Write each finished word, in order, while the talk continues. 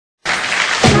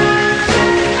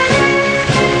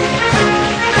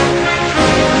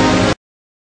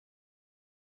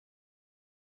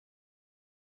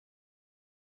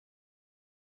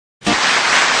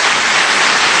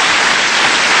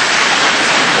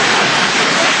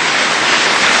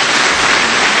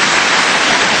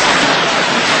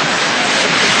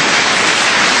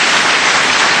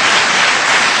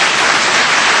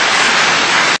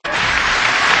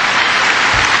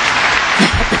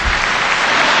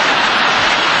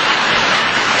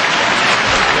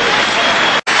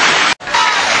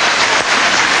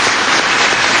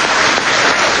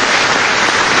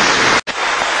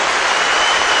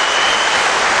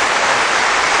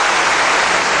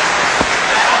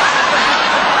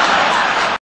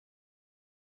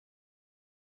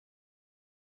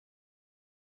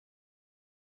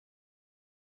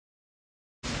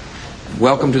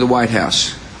welcome to the White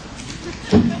House.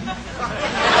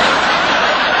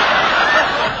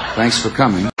 Thanks for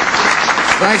coming.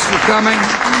 Thanks for coming.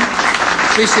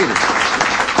 Be seated.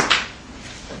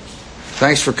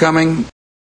 Thanks for coming.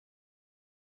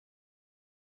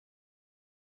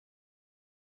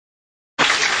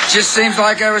 Just seems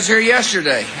like I was here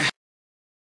yesterday.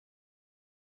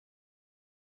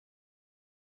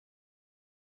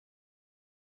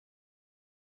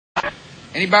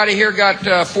 Anybody here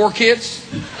got 4 kids?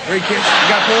 3 kids? You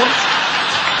got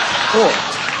 4? 4.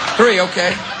 3,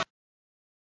 okay.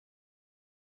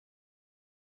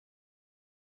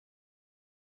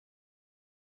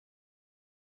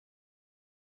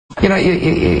 You know,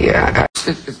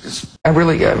 I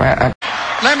really, you'll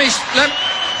be, let me,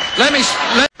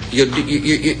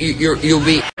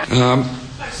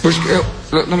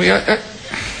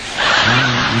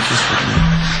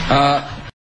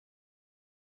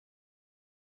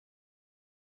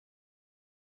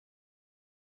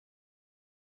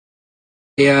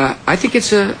 yeah, I think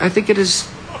it is,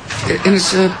 and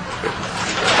it's at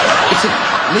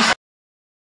least.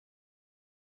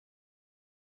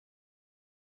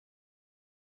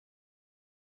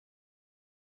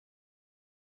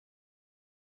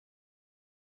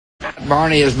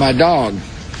 Barney is my dog.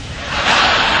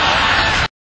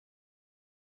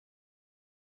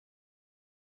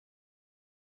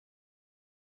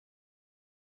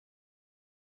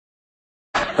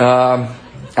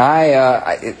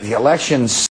 The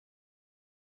elections.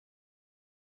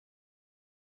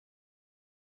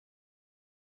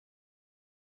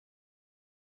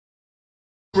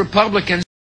 Republicans.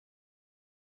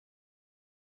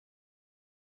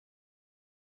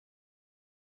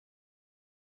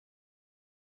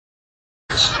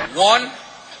 One,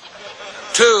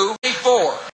 2, 3,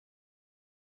 4.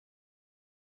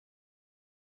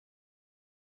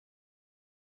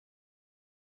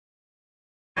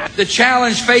 The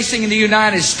challenge facing the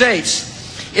United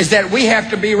States is that we have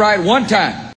to be right one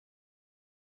time.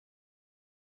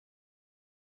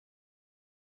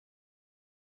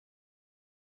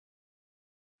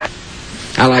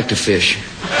 I like to fish.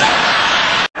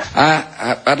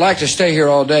 I'd like to stay here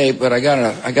all day, but I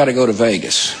gotta go to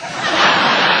Vegas.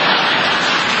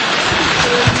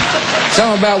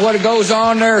 Something about what goes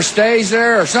on there stays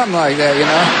there, or something like that, you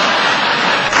know.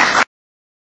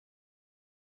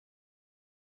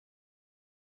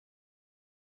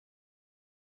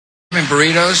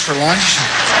 Burritos for lunch.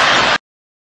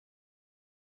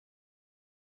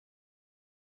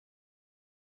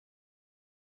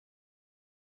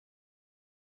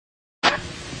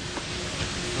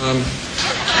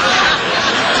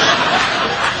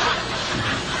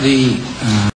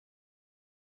 The